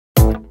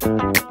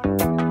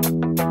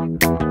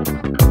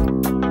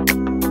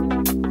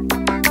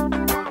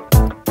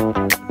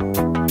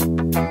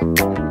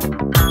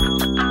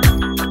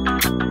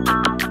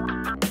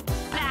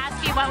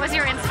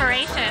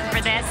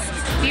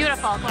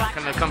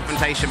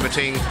confrontation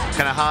between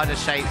kind of harder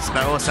shapes,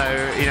 but also,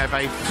 you know,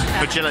 very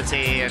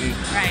fragility and,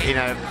 you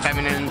know,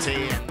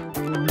 femininity.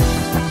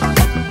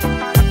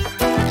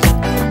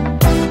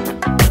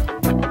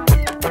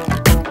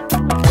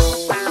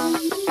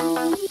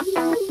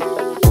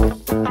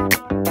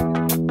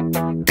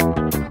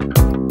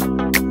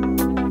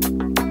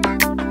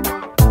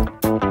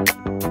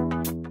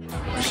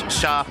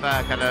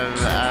 Sharper kind of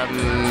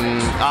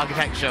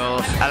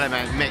architectural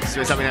element mixed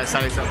with something that's so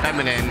sort of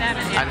feminine,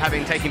 and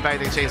having taken both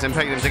these things and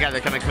putting them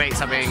together kind of creates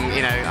something,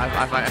 you know,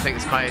 I think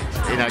it's quite,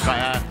 you know,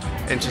 quite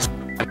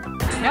interesting.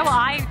 No, well,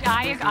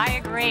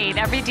 I agree.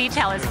 Every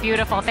detail is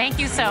beautiful. Thank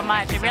you so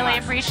much. I really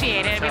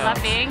appreciate it. We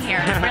love being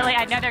here. Really,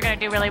 I know they're going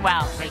to do really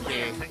well. Thank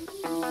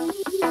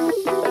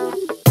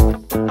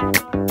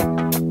you.